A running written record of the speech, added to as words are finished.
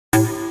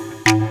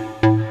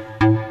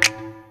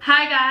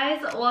Hi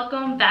guys,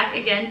 welcome back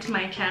again to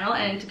my channel,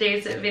 and in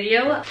today's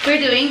video we're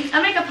doing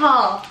a makeup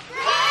haul.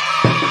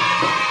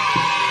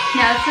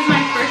 Now this is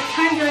my first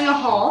time doing a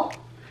haul,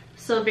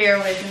 so bear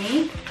with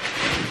me.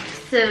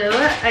 So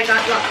I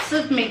got lots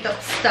of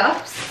makeup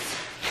stuffs.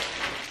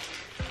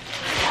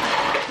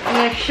 I'm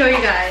going to show you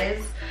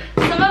guys.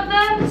 Some of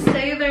them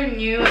say they're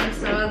new and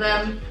some of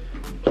them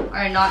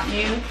are not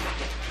new.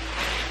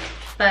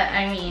 But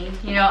I mean,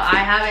 you know, I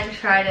haven't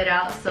tried it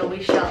out, so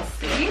we shall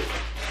see.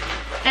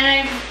 And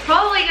I'm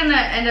probably gonna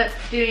end up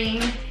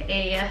doing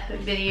a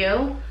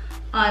video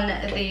on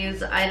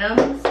these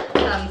items.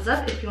 Thumbs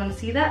up if you want to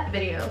see that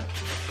video.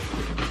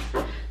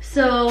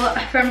 So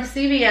from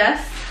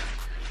CVS,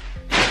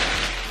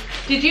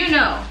 did you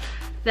know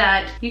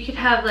that you could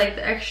have like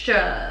the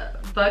extra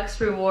bucks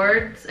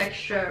rewards,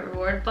 extra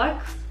reward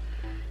bucks,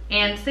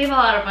 and save a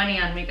lot of money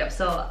on makeup?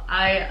 So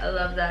I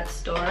love that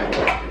store.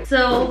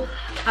 So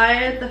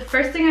the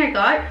first thing I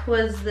got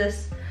was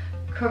this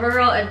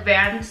CoverGirl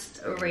Advanced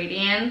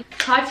Radiant.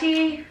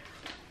 Tati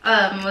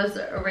was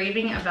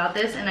raving about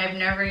this and I've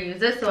never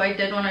used it, so I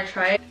did want to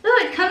try it.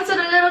 Oh, it comes with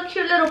a little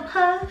cute little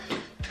puff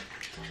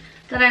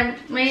that I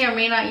may or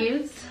may not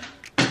use.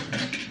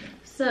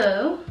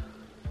 So,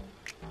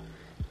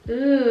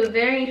 ooh,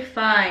 very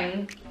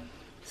fine.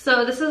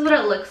 So this is what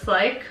it looks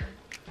like.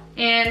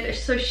 And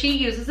so she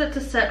uses it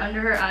to set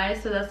under her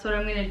eyes, so that's what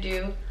I'm gonna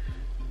do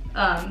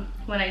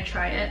when I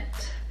try it.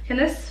 Can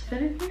this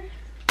fit in here?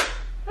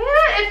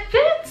 Yeah, it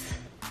fits!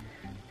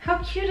 How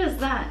cute is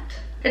that?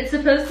 It's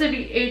supposed to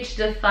be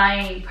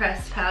age-defying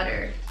pressed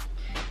powder.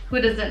 Who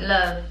doesn't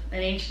love an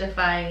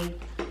age-defying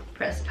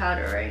pressed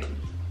powder, right?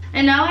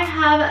 And now I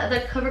have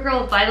the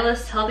CoverGirl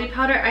Vitalist Healthy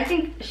Powder. I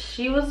think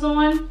she was the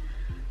one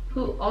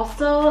who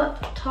also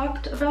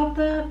talked about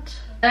that.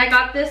 And I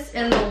got this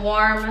in the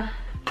warm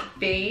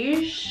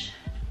beige.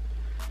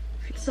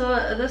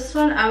 So this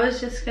one I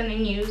was just gonna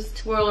use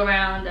to whirl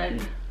around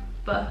and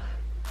buff.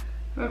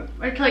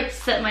 Or to like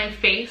set my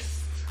face.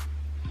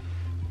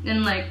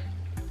 And like,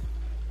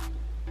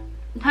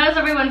 how does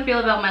everyone feel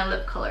about my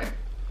lip color?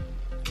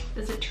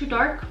 Is it too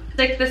dark?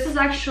 Like, this is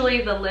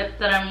actually the lip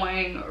that I'm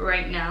wearing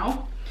right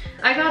now.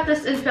 I got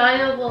this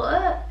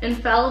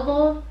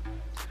Infallible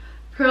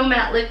Pro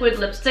Matte Liquid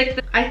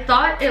Lipstick. I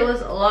thought it was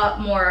a lot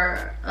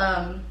more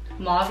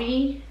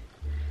mauve-y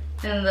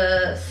in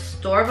the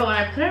store, but when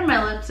I put it on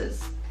my lips,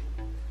 it's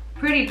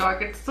pretty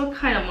dark. It's still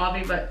kind of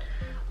mauve-y, but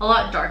a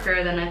lot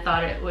darker than I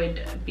thought it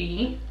would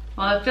be.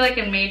 Well, I feel like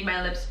it made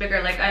my lips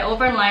bigger. Like, I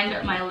overlined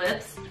my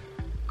lips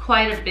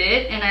quite a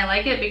bit, and I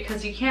like it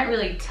because you can't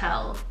really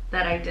tell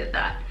that I did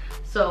that.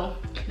 So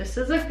this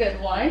is a good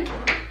one.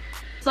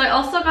 So I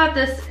also got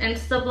this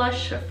Insta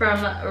Blush from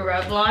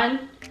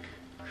Revlon.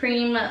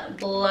 Cream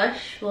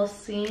blush, we'll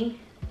see.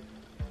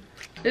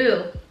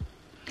 Ooh,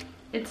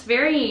 it's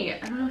very,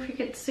 I don't know if you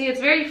could see, it's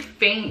very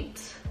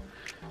faint.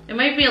 It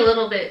might be a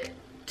little bit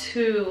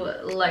too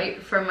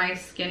light for my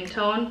skin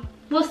tone.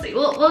 We'll see,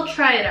 we'll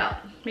try it out.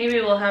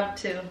 Maybe we'll have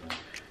to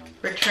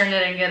return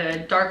it and get a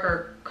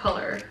darker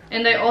color.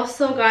 And I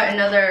also got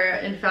another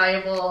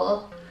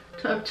Infallible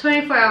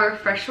 24-hour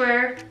fresh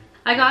wear.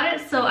 I got it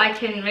so I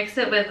can mix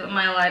it with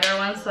my lighter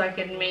one, so I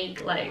can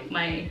make like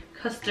my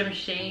custom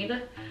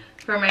shade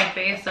for my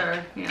face,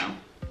 or you know.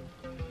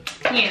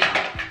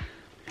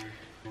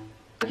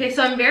 Okay,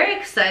 so I'm very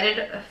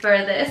excited for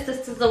this.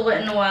 This is the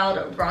Wet n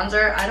Wild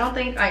bronzer. I don't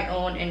think I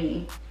own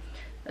any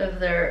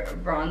of their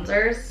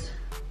bronzers.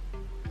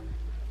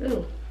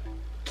 Ooh,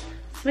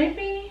 this might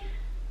be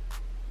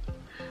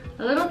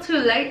a little too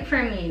light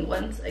for me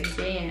once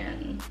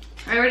again.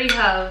 I already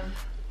have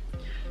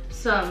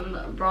some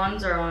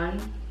bronzer on,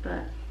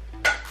 but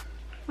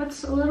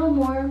what's a little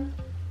more?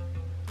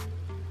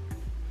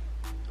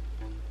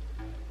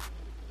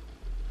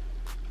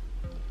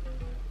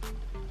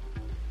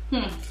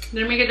 Did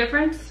it make a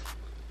difference?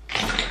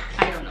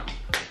 I don't know.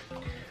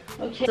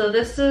 Okay, so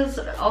this is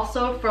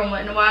also from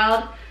Wet n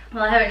Wild.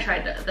 Well, I haven't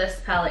tried this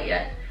palette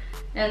yet.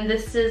 And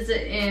this is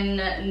in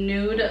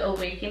Nude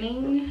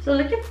Awakening. So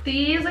look at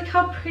these, look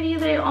how pretty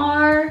they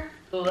are.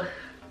 Ooh,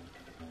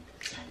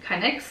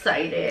 kind of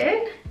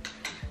excited.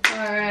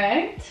 All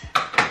right.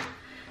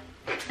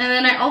 And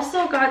then I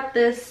also got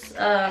this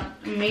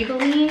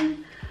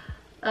Maybelline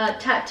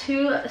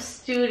Tattoo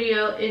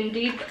Studio in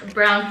Deep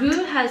Brown.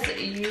 Who has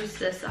used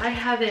this? I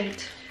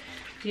haven't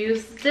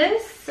used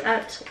this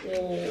at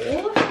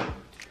all.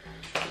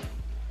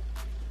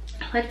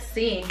 Let's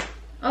see.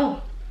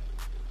 Oh,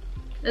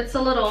 it's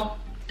a little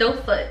doe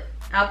foot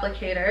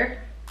applicator.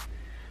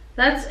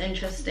 That's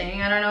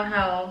interesting. I don't know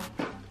how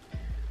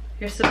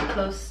you're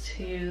supposed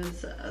to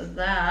use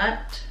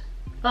that.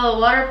 Oh,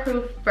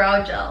 waterproof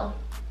brow gel.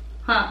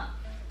 Huh.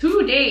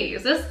 2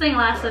 days. This thing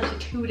lasts up to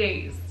 2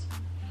 days.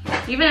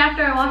 Even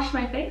after I wash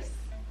my face?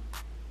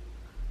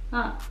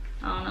 Huh.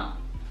 I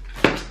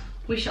don't know.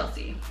 We shall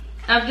see.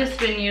 I've just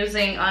been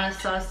using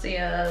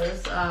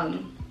Anastasia's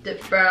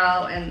Dip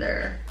Brow and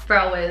their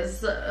Brow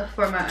Wiz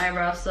for my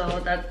eyebrows, so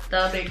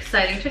that'll be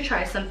exciting to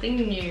try something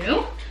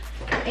new.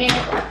 And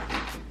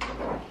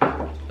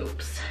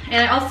oops.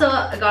 And I also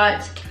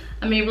got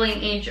a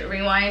Maybelline Age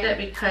Rewind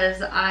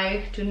because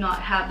I do not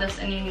have this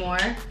anymore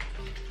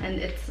and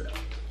it's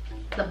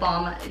the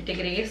bomb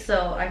diggity.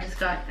 So I just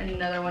got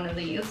another one of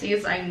these.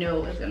 These I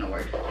know is gonna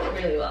work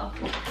really well.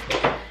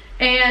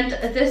 And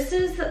this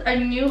is a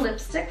new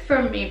lipstick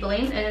from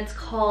Maybelline and it's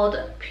called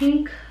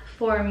Pink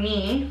for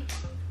Me.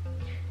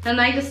 And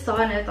I just saw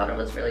it and I thought it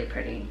was really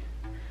pretty.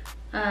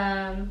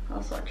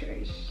 I'll swatch it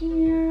right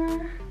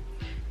here.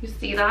 You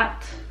see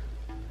that?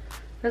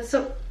 That's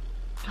so,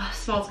 oh, it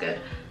smells good.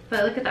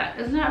 But look at that,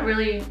 isn't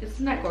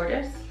that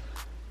gorgeous?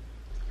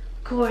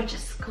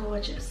 Gorgeous,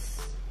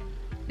 gorgeous.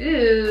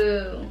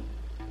 Ooh.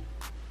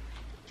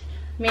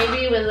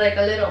 Maybe with like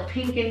a little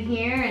pink in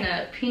here and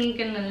a pink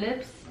in the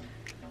lips.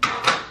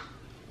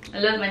 I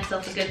love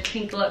myself a good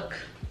pink look.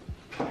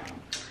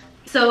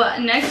 So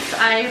next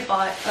I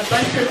bought a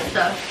bunch of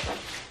stuff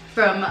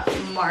from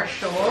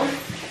Marshall.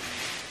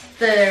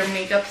 Their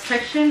makeup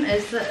section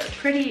is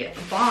pretty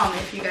bomb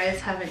if you guys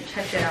haven't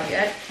checked it out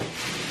yet.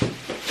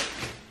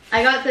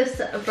 I got this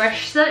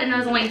brush set and it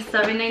was only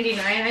 $7.99.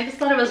 I just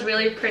thought it was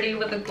really pretty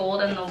with the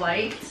gold and the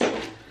white.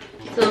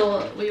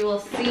 So we will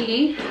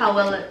see how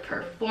well it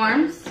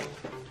performs.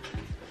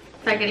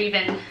 If I could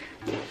even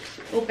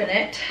open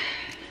it.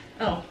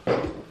 Oh,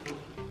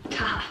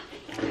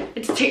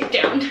 it's taped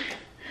down.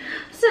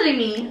 Silly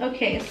me.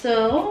 Okay,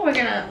 so we're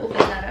gonna open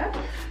that up.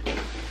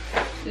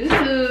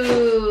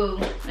 Ooh,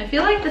 I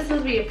feel like this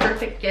would be a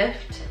perfect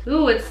gift.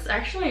 Ooh, it's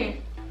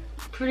actually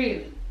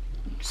pretty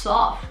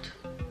soft.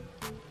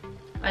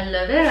 I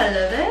love it, I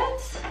love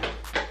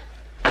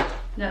it.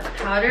 That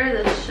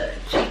powder,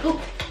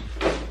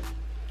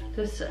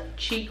 this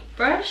cheek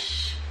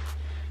brush.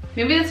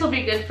 Maybe this will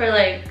be good for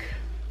like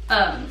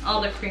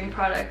all the cream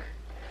product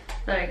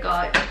that I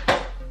got.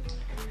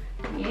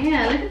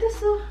 Yeah, look at this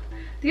though.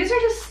 These are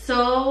just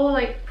so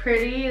like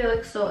pretty, they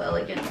look so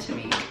elegant to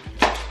me.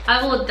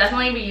 I will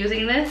definitely be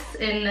using this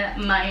in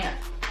my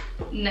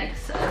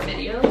next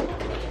video.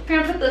 I'm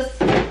gonna put this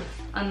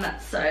on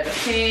that side,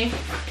 okay?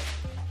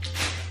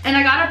 And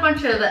I got a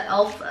bunch of the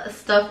e.l.f.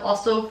 stuff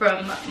also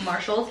from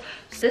Marshall's.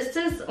 This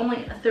is only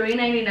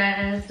 $3.99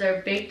 and it's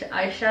their baked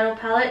eyeshadow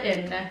palette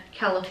in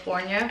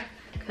California.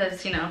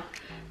 Because, you know,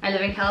 I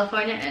live in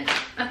California and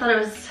I thought it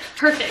was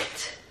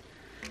perfect.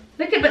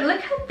 Look at, but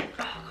look how, oh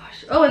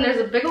gosh. Oh, and there's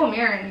a big old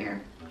mirror in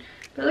here.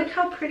 But look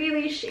how pretty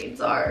these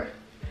shades are.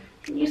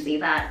 Can you see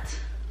that?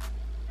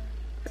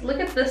 Look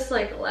at this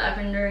like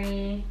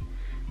lavendery.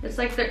 It's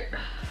like they're,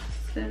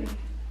 it's gonna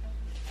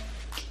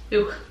be,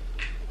 ooh.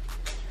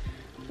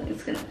 So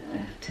it's gonna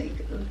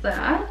take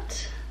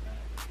that.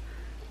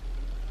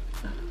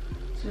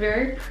 It's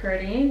very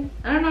pretty.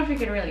 I don't know if you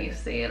can really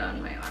see it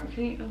on my arm.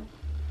 Can you?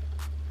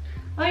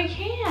 Oh, you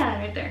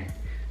can right there.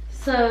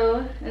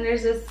 So, and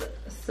there's this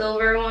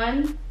silver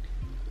one.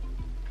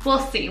 We'll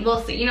see,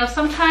 we'll see. You know,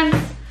 sometimes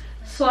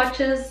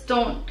swatches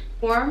don't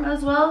form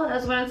as well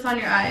as when it's on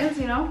your eyes,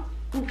 you know?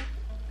 Ooh,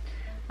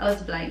 I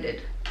was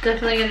blinded.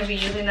 Definitely gonna be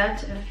using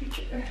that in a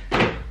future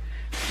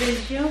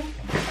video.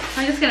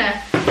 I'm just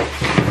gonna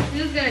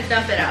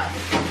dump it out,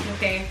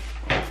 okay?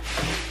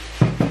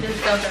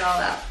 Just dump it all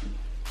out.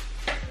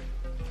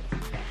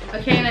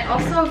 Okay, and I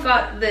also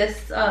got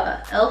this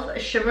e.l.f.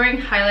 Shimmering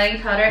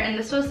Highlighting Powder, and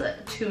this was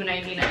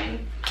 $2.99.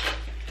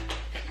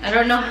 I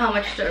don't know how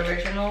much the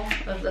original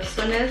of this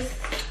one is,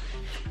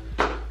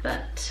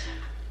 but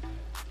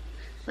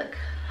look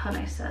how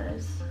nice that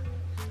is.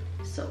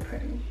 So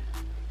pretty.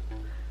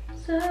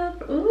 So,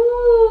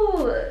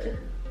 ooh.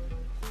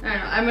 I don't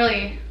know, I'm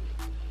really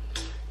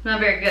not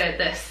very good at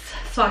this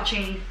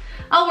swatching.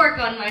 I'll work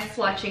on my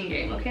swatching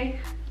game, okay?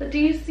 But do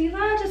you see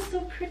that? It's so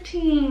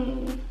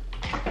pretty.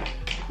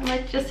 I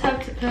might just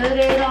have to put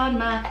it on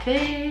my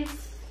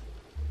face.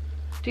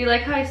 Do you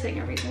like how I sing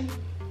everything?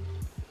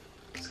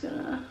 Just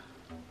gonna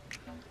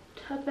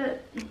tap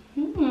it.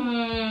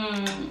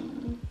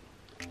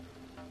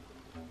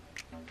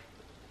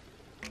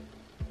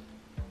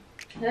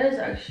 That is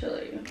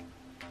actually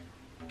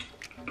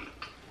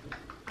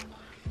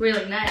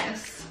really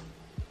nice.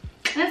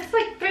 And it's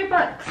like $3.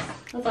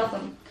 That's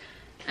awesome.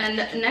 And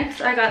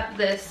next I got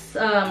this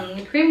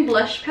cream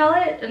blush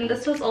palette, and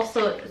this was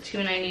also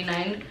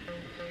 $2.99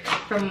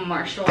 from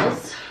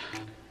Marshall's.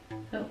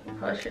 Oh, I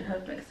probably should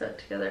have mixed that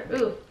together.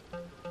 Ooh,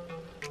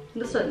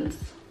 this one's,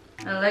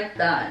 I like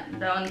that.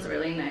 That one's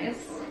really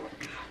nice.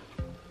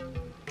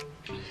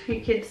 If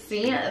you could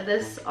see,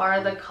 these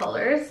are the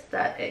colors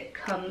that it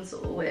comes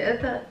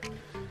with.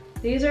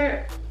 These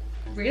are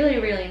really,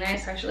 really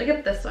nice actually. Look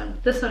at this one.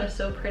 This one is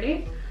so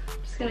pretty.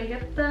 I'm just gonna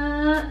get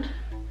that.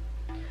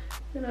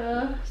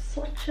 Gonna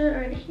swatch it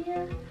right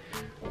here.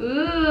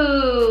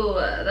 Ooh,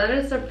 that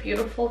is a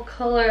beautiful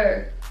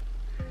color.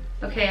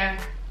 Okay,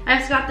 I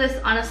just got this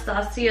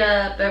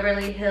Anastasia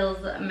Beverly Hills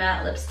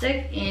matte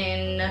lipstick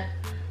in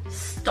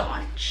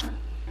Staunch.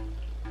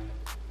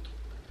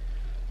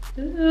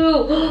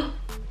 Ooh, look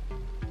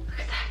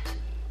at that.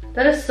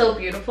 That is so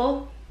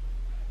beautiful.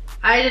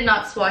 I did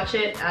not swatch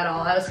it at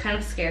all. I was kind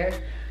of scared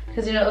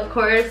because, you know, of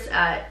course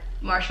at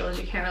Marshall's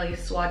you can't really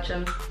swatch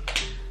them.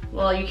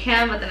 Well, you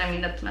can, but then I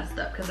mean that's messed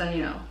up because then,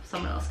 you know,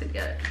 someone else could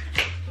get it.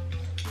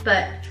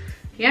 But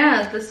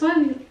yeah, this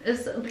one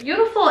is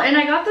beautiful, and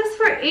I got this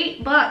for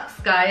 $8,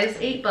 guys.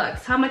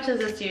 $8. How much is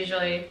this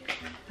usually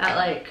at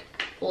like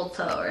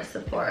Ulta or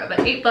Sephora? But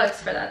 $8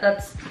 for that.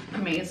 That's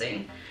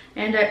amazing.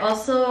 And I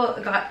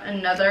also got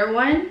another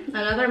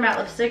matte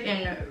lipstick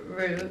in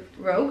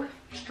Rogue.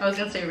 I was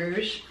gonna say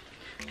Rouge,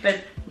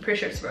 but I'm pretty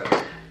sure it's Rogue.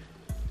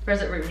 Or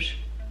is it Rouge?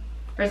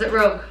 Or is it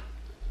Rogue?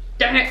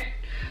 Dang it!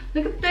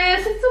 Look at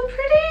this, it's so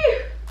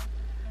pretty!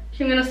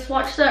 Okay, I'm gonna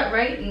swatch that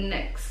right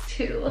next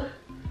to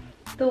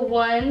the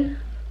one.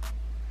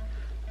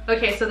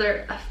 Okay, so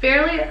they're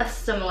fairly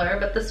similar,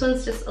 but this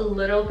one's just a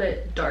little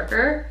bit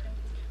darker.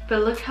 But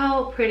look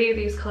how pretty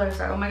these colors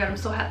are. Oh my god, I'm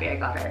so happy I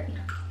got it.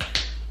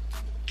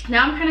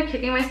 Now I'm kind of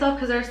kicking myself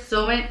because there's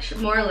so much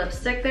more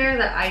lipstick there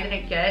that I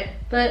didn't get.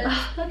 But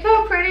look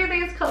how pretty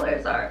these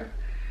colors are.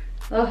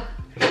 Oh,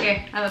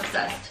 okay, I'm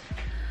obsessed.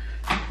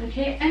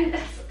 Okay, and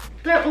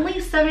they're only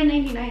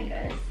 $7.99,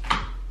 guys.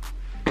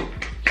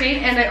 Okay,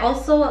 and I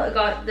also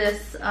got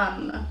this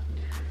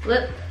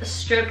lip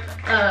strip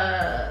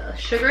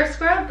sugar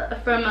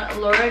scrub from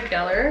Laura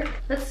Geller.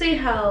 Let's see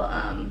how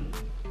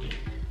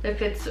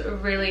if it's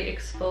really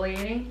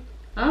exfoliating.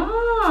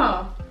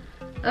 Oh,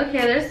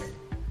 okay,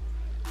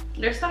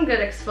 there's some good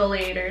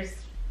exfoliators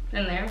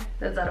in there.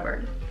 Is that a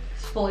word?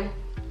 Exfoliate.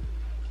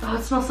 Oh,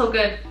 it smells so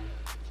good.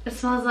 It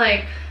smells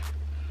like,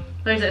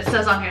 what is it? It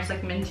says on here it's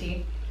like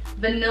minty.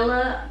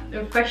 Vanilla,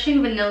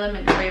 refreshing vanilla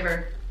mint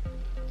flavor.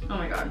 Oh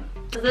my god.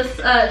 This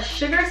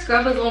sugar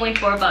scrub was only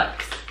 $4.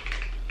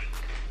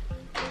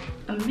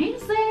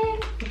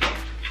 Amazing.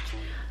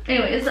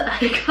 Anyways,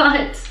 I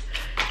got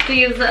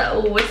these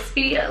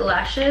wispy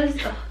lashes.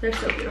 Oh, they're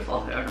so beautiful.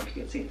 I don't know if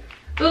you can see.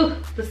 Ooh,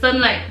 the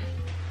sunlight.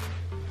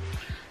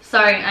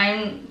 Sorry,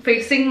 I'm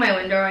facing my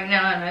window right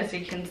now, and as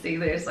you can see,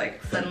 there's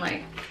like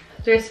sunlight.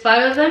 There's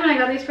 5 of them, and I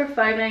got these for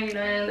 $5.99,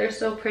 and they're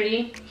so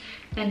pretty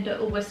and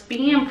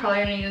wispy. I'm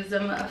probably gonna use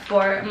them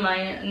for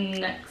my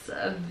next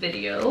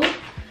video.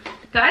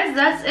 Guys,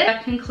 that's it.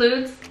 That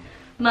concludes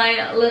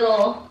my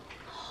little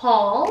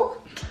haul.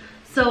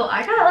 So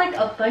I got like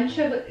a bunch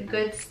of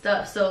good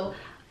stuff. So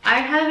I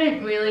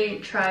haven't really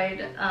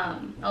tried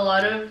a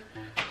lot of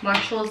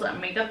Marshall's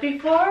makeup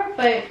before,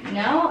 but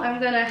now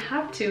I'm gonna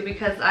have to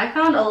because I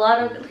found a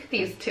lot of, look at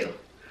these two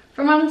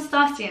from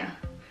Anastasia.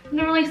 And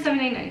they're only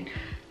 $7.99.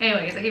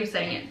 Anyways, I keep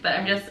saying it, but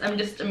I'm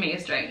just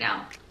amazed right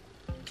now.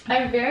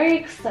 I'm very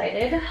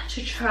excited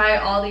to try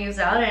all these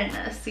out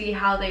and see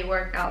how they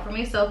work out for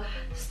me. So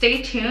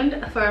stay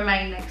tuned for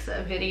my next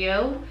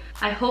video.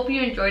 I hope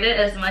you enjoyed it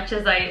as much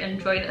as I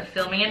enjoyed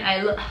filming it.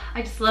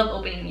 I just love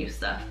opening new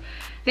stuff.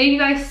 Thank you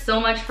guys so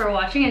much for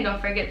watching, and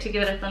don't forget to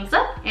give it a thumbs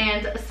up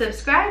and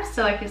subscribe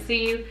so I can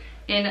see you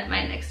in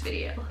my next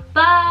video.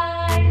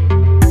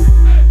 Bye!